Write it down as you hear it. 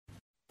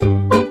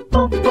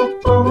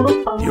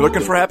You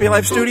looking for Happy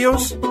Life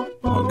Studios?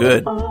 Well,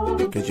 good,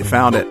 because you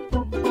found it.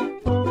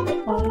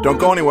 Don't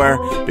go anywhere,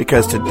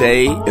 because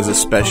today is a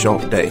special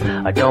day.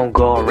 I don't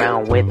go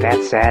around with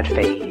that sad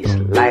face.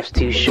 Life's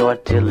too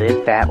short to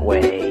live that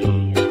way.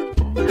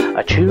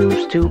 I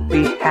choose to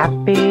be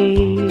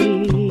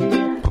happy.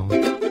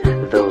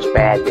 Those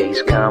bad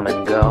days come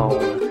and go,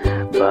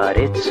 but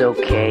it's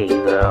okay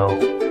though.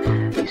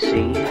 You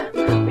see,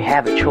 we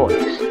have a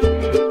choice,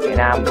 and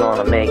I'm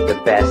gonna make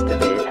the best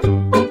of it.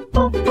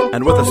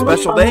 And with a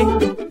special day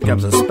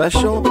comes a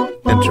special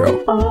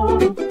intro.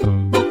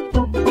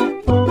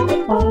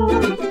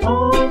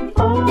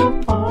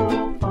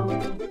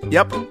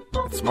 Yep,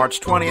 it's March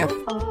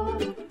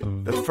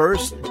 20th, the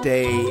first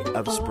day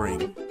of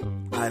spring.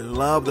 I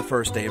love the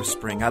first day of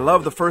spring. I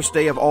love the first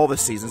day of all the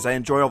seasons. I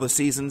enjoy all the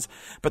seasons,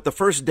 but the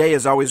first day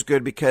is always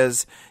good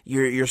because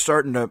you're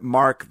starting to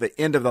mark the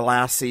end of the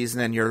last season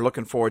and you're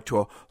looking forward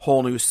to a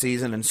whole new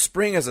season. And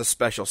spring is a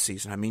special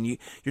season. I mean,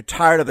 you're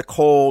tired of the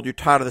cold, you're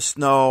tired of the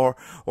snow,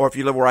 or if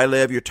you live where I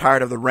live, you're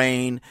tired of the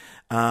rain.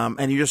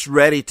 And you're just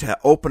ready to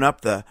open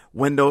up the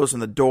windows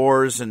and the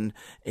doors and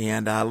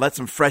let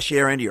some fresh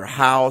air into your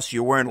house.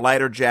 You're wearing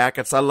lighter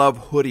jackets. I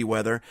love hoodie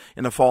weather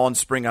in the fall and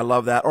spring. I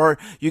love that. Or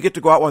you get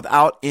to go out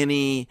without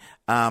any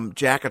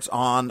jackets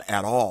on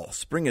at all.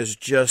 Spring is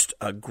just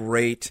a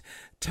great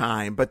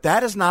time. But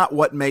that is not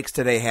what makes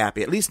today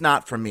happy, at least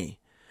not for me.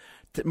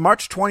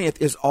 March 20th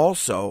is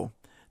also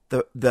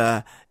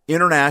the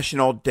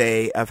International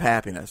Day of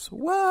Happiness.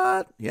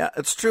 What? Yeah,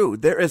 it's true.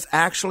 There is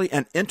actually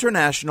an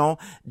International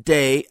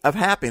Day of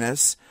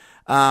Happiness.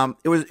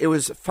 It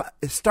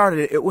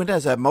went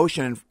as a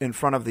motion in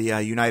front of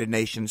the United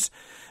Nations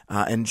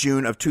in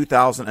June of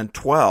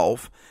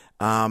 2012,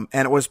 and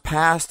it was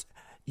passed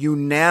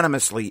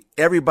unanimously.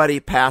 Everybody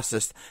passed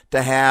this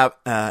to have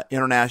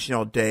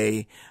International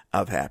Day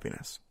of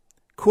Happiness.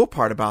 Cool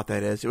part about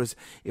that is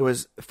it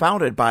was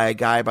founded by a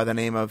guy by the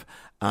name of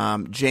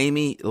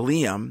Jamie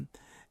Liam.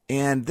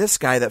 And this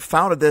guy that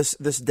founded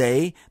this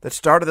day, that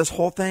started this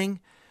whole thing,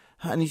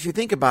 and if you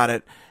think about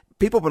it,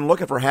 people have been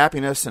looking for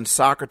happiness since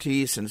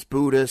Socrates, since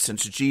Buddha,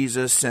 since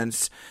Jesus,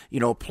 since,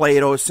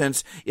 Plato,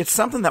 since it's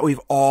something that we've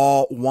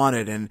all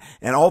wanted, and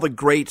all the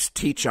greats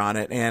teach on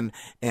it, and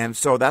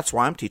so that's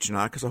why I'm teaching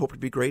on it, because I hope to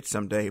be great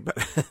someday, but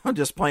I'm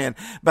just playing.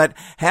 But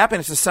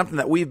happiness is something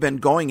that we've been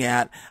going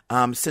at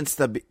since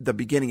the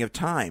beginning of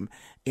time.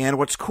 And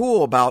what's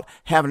cool about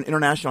having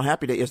International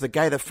Happy Day is the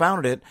guy that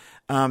founded it,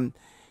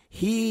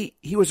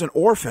 He was an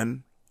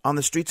orphan on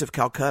the streets of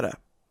Calcutta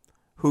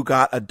who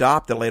got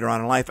adopted later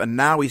on in life, and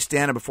now he's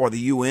standing before the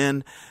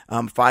UN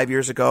 5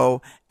 years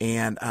ago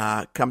and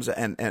comes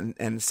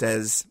and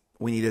says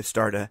we need to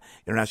start an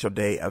International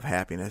Day of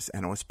Happiness,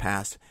 and it was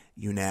passed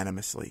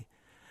unanimously.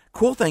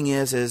 Cool thing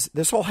is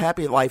this whole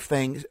happy life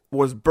thing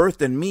was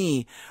birthed in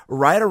me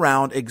right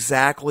around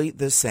exactly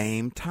the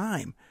same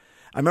time.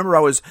 I remember I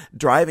was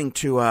driving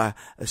to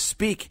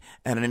speak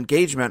at an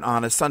engagement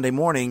on a Sunday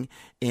morning,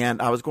 and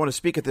I was going to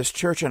speak at this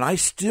church, and I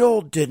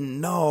still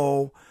didn't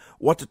know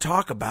what to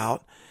talk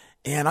about.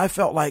 And I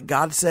felt like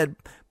God said,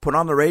 put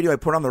on the radio. I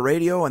put on the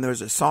radio, and there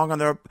was a song on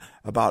there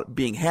about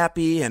being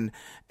happy. And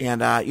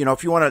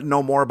if you want to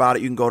know more about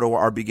it, you can go to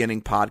our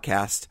beginning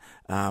podcast.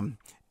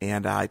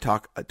 And I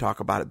talk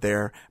about it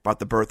there, about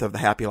the birth of the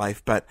happy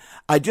life. But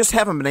I just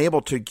haven't been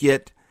able to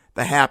get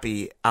the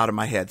happy out of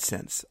my head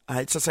since.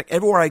 It's just like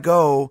everywhere I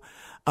go,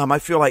 I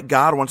feel like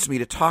God wants me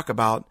to talk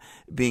about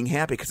being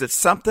happy because it's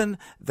something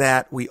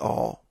that we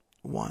all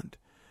want.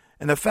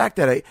 And the fact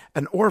that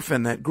an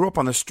orphan that grew up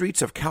on the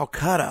streets of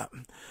Calcutta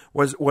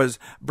was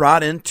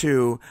brought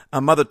into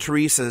Mother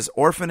Teresa's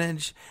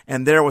orphanage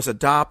and there was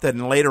adopted,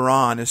 and later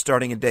on is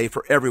starting a day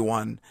for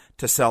everyone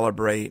to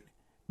celebrate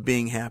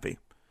being happy.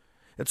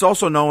 It's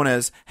also known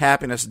as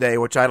Happiness Day,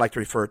 which I like to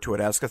refer to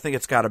it as, because I think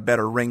it's got a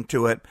better ring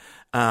to it.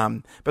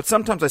 But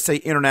sometimes I say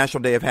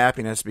International Day of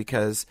Happiness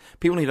because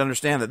people need to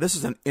understand that this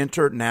is an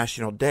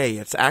international day.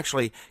 It's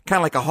actually kind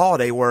of like a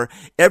holiday where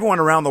everyone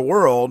around the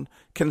world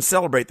can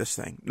celebrate this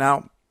thing.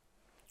 Now,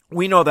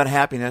 we know that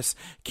happiness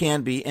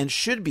can be and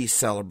should be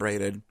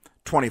celebrated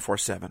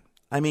 24/7.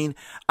 I mean,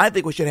 I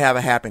think we should have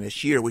a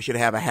happiness year. We should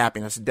have a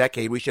happiness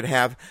decade. We should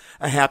have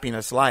a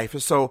happiness life.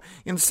 So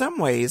in some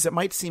ways, it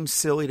might seem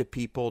silly to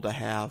people to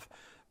have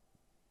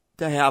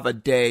a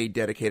day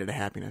dedicated to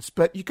happiness.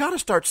 But you got to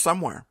start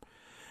somewhere.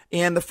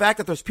 And the fact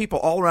that there's people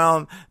all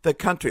around the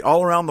country,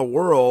 all around the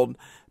world,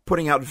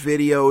 putting out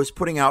videos,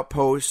 putting out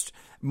posts,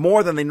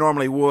 more than they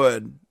normally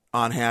would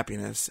on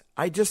happiness,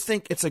 I just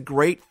think it's a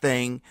great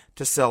thing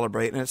to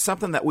celebrate. And it's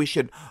something that we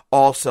should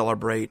all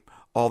celebrate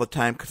all the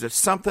time because it's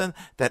something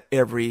that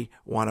every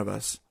one of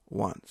us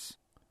wants.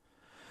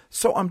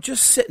 So I'm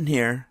just sitting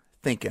here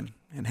thinking,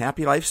 in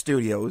Happy Life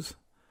Studios,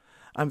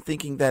 I'm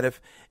thinking that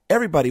if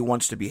everybody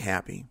wants to be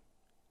happy,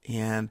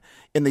 and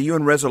in the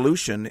UN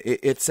resolution,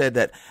 it said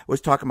that, it was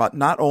talking about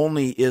not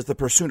only is the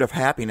pursuit of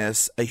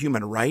happiness a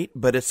human right,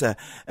 but it's a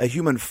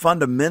human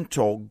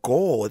fundamental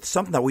goal. It's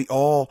something that we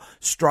all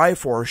strive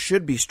for or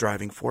should be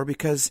striving for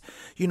because,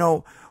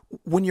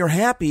 when you're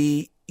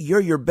happy, you're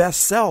your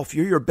best self.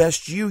 You're your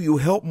best you. You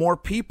help more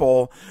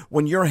people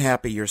when you're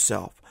happy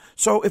yourself.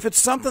 So if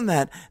it's something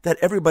that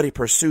everybody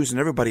pursues and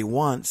everybody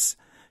wants,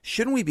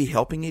 shouldn't we be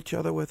helping each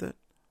other with it?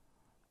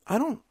 I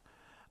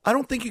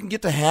don't think you can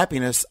get to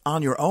happiness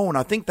on your own.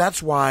 I think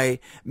that's why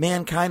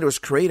mankind was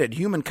created.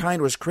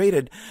 Humankind was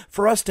created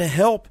for us to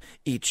help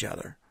each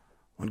other.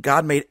 When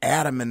God made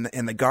Adam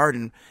in the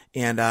garden,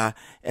 and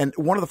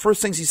one of the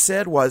first things he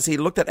said was he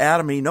looked at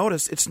Adam and he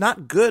noticed it's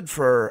not good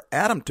for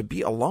Adam to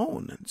be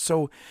alone. And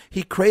so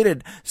he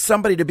created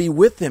somebody to be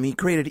with him. He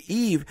created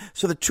Eve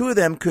so the two of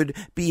them could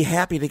be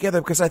happy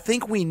together, because I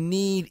think we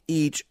need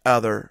each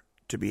other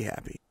to be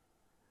happy.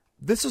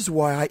 This is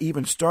why I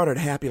even started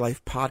Happy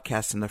Life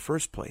Podcast in the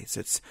first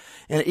place.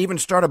 And it even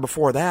started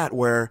before that,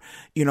 where,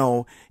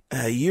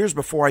 years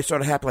before I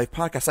started Happy Life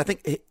Podcast, I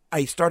think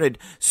I started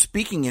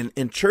speaking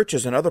in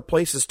churches and other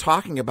places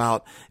talking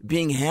about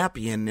being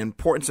happy and the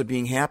importance of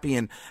being happy.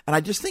 And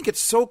I just think it's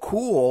so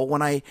cool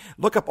when I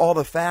look up all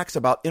the facts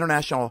about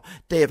International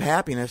Day of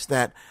Happiness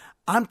that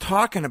I'm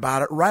talking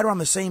about it right around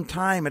the same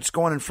time it's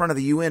going in front of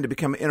the UN to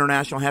become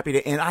International Happy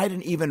Day, and I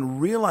didn't even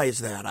realize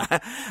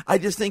that. I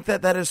just think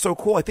that is so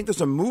cool. I think there's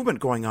a movement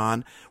going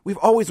on. We've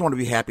always wanted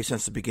to be happy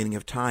since the beginning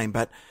of time,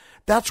 but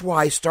that's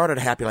why I started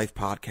Happy Life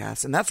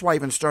Podcast, and that's why I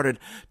even started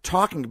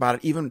talking about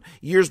it even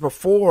years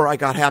before I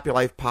got Happy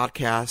Life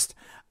Podcast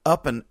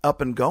up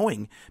and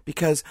going,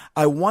 because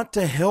I want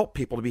to help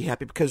people to be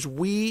happy, because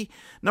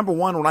number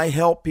one, when I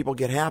help people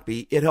get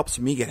happy, it helps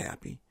me get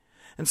happy.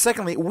 And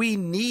secondly, we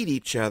need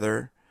each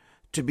other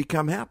to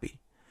become happy,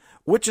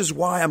 which is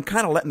why I'm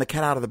kind of letting the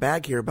cat out of the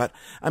bag here, but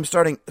I'm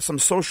starting some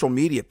social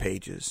media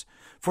pages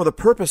for the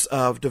purpose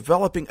of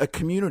developing a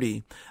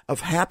community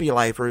of happy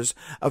lifers,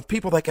 of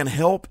people that can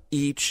help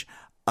each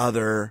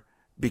other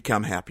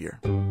become happier.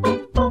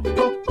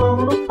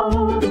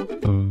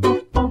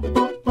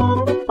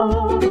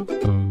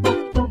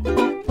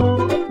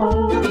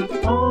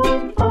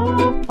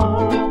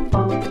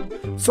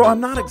 So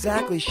I'm not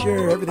exactly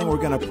sure everything we're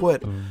going to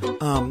put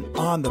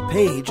on the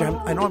page.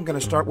 I know I'm going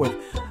to start with,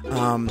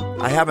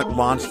 I haven't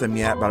launched them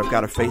yet, but I've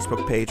got a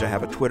Facebook page. I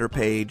have a Twitter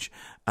page.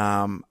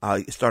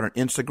 I'll start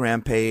an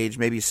Instagram page,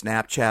 maybe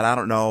Snapchat. I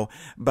don't know.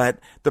 But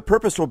the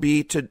purpose will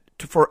be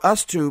for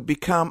us to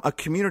become a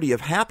community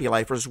of happy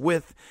lifers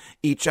with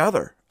each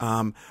other,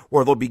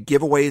 where there'll be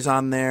giveaways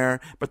on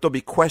there, but there'll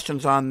be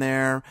questions on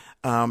there,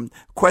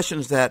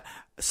 questions that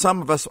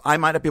some of us, I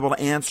might not be able to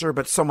answer,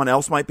 but someone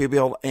else might be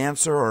able to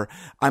answer, or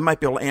I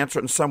might be able to answer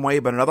it in some way,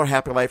 but another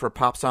happy lifer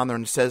pops on there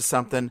and says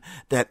something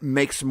that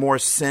makes more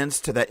sense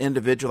to that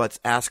individual that's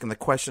asking the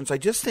questions. I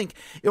just think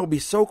it will be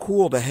so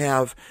cool to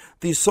have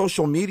these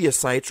social media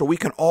sites where we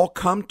can all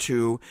come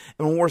to,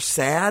 and when we're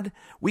sad,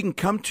 we can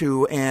come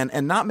to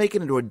and not make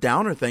it into a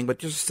downer thing, but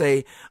just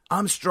say,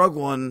 I'm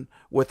struggling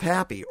with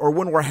happy. Or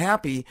when we're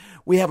happy,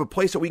 we have a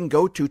place that we can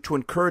go to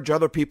encourage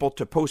other people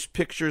to post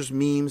pictures,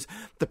 memes,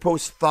 to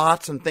post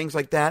thoughts and things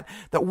like that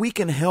we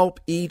can help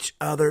each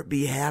other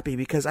be happy,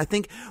 because I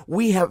think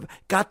we have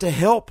got to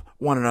help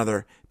one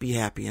another be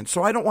happy. And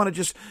so I don't want to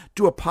just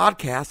do a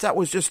podcast. That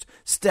was just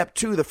step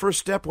 2. The first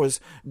step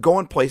was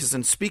going places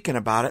and speaking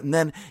about it. And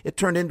then it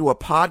turned into a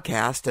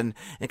podcast, and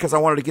because I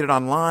wanted to get it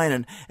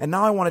online, and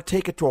now I want to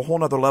take it to a whole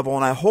nother level.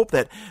 And I hope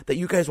that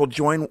you guys will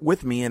join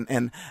with me.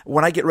 And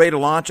when I get ready to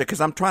launch it, because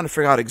I'm trying to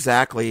figure out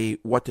exactly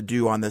what to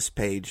do on this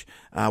page.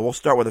 We'll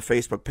start with a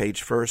Facebook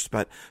page first.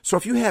 But so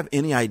if you have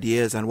any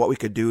ideas on what we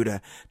could do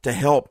to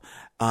help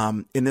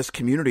in this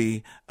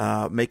community,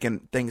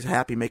 making things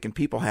happy, making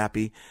people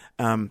happy,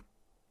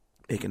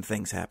 making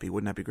things happy.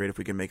 Wouldn't that be great if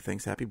we could make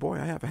things happy? Boy,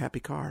 I have a happy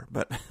car.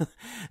 But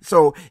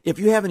so if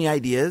you have any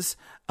ideas,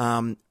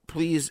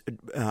 please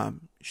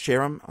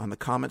share them on the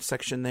comments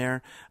section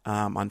there,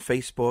 on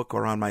Facebook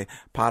or on my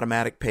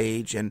Podomatic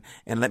page, and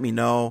let me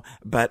know.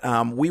 But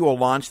we will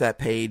launch that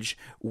page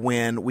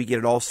when we get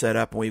it all set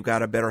up and we've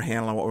got a better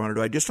handle on what we want to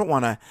do. I just don't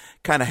want to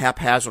kind of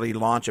haphazardly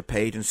launch a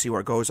page and see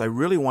where it goes. I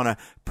really want to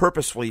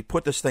purposefully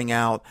put this thing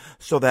out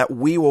so that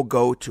we will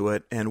go to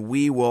it and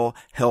we will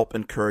help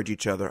encourage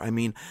each other. I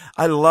mean,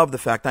 I love the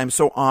fact, I'm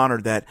so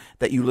honored that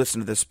you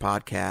listen to this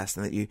podcast,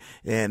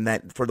 and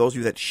that for those of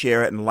you that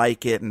share it and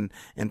like it and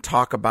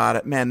talk about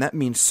it, man, that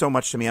means so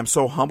much to me. I'm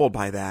so humbled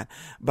by that.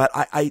 But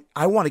I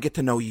want to get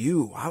to know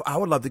you. I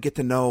would love to get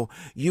to know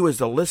you as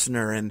the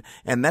listener, and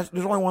there's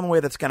only one way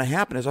that's going to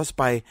happen, is us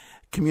by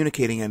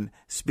communicating and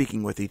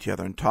speaking with each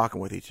other and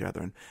talking with each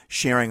other and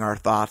sharing our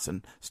thoughts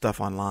and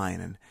stuff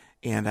online.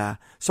 And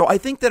so I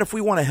think that if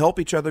we want to help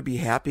each other be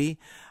happy,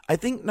 I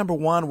think number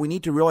one, we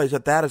need to realize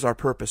that is our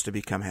purpose, to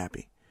become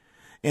happy.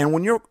 And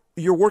when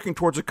you're working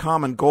towards a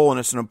common goal and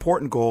it's an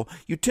important goal,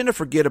 you tend to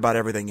forget about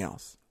everything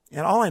else.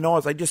 And all I know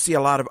is I just see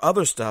a lot of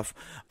other stuff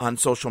on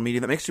social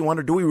media that makes me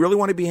wonder, do we really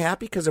want to be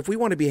happy? Because if we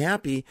want to be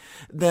happy,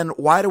 then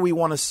why do we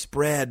want to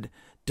spread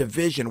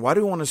division? Why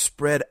do we want to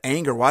spread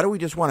anger? Why do we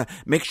just want to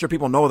make sure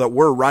people know that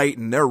we're right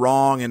and they're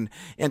wrong?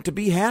 And to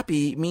be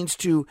happy means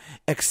to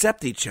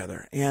accept each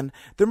other. And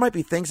there might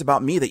be things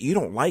about me that you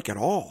don't like at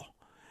all.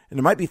 And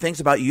there might be things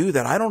about you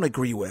that I don't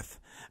agree with.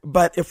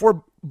 But if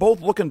we're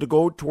both looking to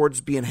go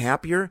towards being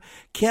happier,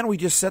 can we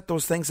just set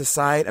those things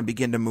aside and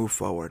begin to move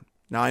forward?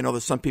 Now, I know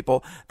there's some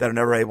people that are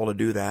never able to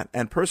do that.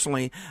 And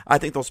personally, I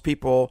think those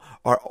people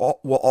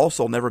will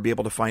also never be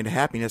able to find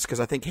happiness, because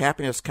I think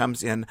happiness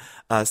comes in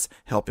us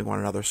helping one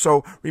another.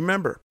 So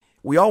remember,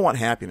 we all want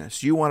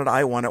happiness. You want it,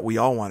 I want it, we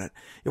all want it.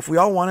 If we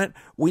all want it,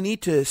 we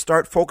need to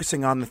start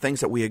focusing on the things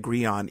that we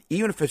agree on,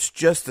 even if it's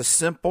just the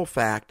simple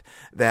fact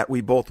that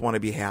we both want to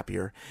be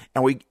happier.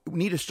 And we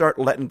need to start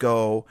letting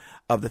go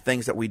of the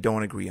things that we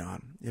don't agree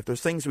on. If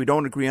there's things we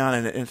don't agree on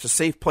and it's a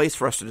safe place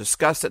for us to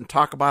discuss it and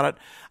talk about it,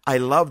 I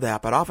love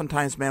that. But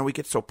oftentimes, man, we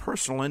get so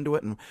personal into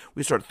it and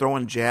we start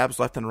throwing jabs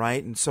left and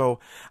right. And so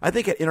I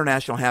think at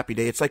International Happy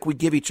Day, it's like we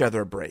give each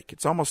other a break.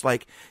 It's almost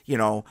like,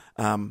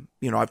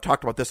 I've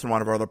talked about this in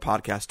one of our other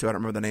podcasts too. I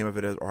don't remember the name of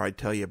it, or I'd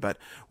tell you, but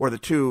where the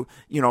two,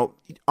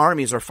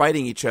 armies are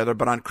fighting each other,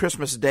 but on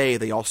Christmas Day,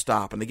 they all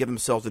stop and they give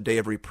themselves a day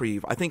of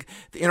reprieve. I think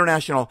the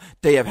International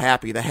Day of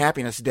Happy, the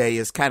Happiness Day,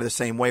 is kind of the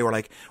same way. Where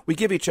like we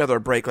give each other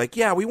a break. Like,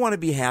 yeah, we want to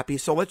be happy,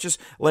 so let's just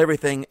lay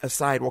everything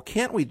aside. Well,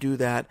 can't we do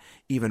that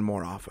even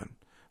more often?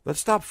 Let's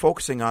stop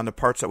focusing on the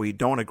parts that we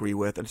don't agree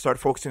with and start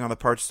focusing on the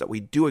parts that we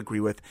do agree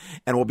with,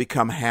 and we'll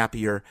become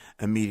happier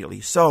immediately.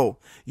 So,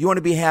 you want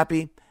to be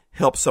happy?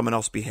 Help someone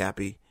else be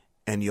happy,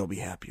 and you'll be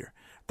happier.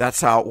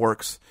 That's how it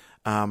works,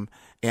 and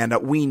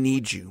we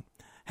need you.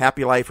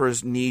 Happy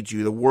Lifers need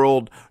you. The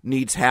world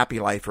needs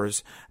happy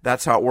lifers.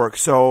 That's how it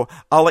works. So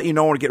I'll let you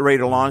know when we get ready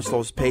to launch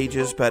those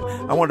pages, but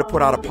I wanted to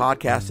put out a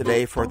podcast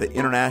today for the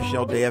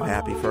International Day of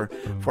Happy,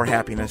 for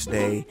Happiness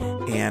Day,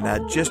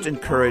 and just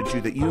encourage you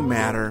that you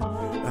matter.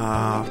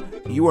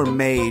 You are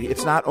made.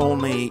 It's not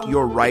only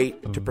your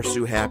right to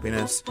pursue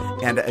happiness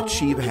and to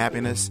achieve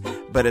happiness,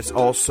 but it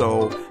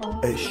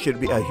should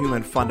be a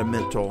human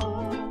fundamental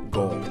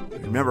goal.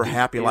 Remember,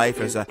 happy life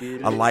is a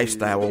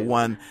lifestyle where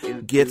one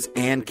gets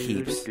and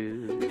keeps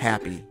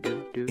happy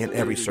in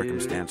every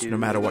circumstance, no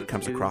matter what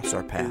comes across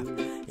our path.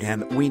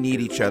 And we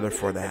need each other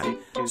for that.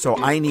 So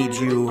I need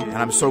you, and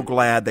I'm so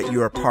glad that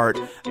you are part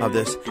of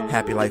this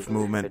Happy Life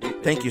movement.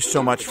 Thank you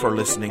so much for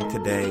listening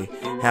today.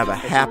 Have a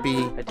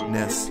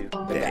Happiness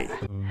Day.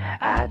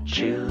 I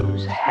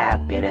choose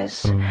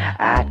happiness.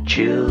 I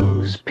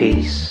choose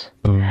peace.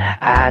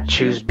 I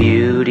choose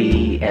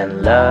beauty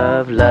and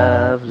love,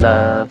 love,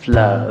 love,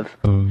 love.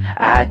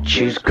 I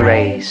choose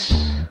grace.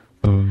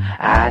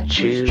 I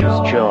choose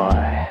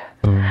joy.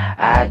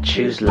 I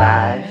choose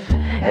life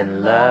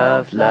and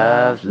love,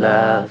 love,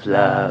 love,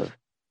 love.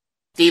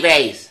 Steve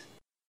Ace.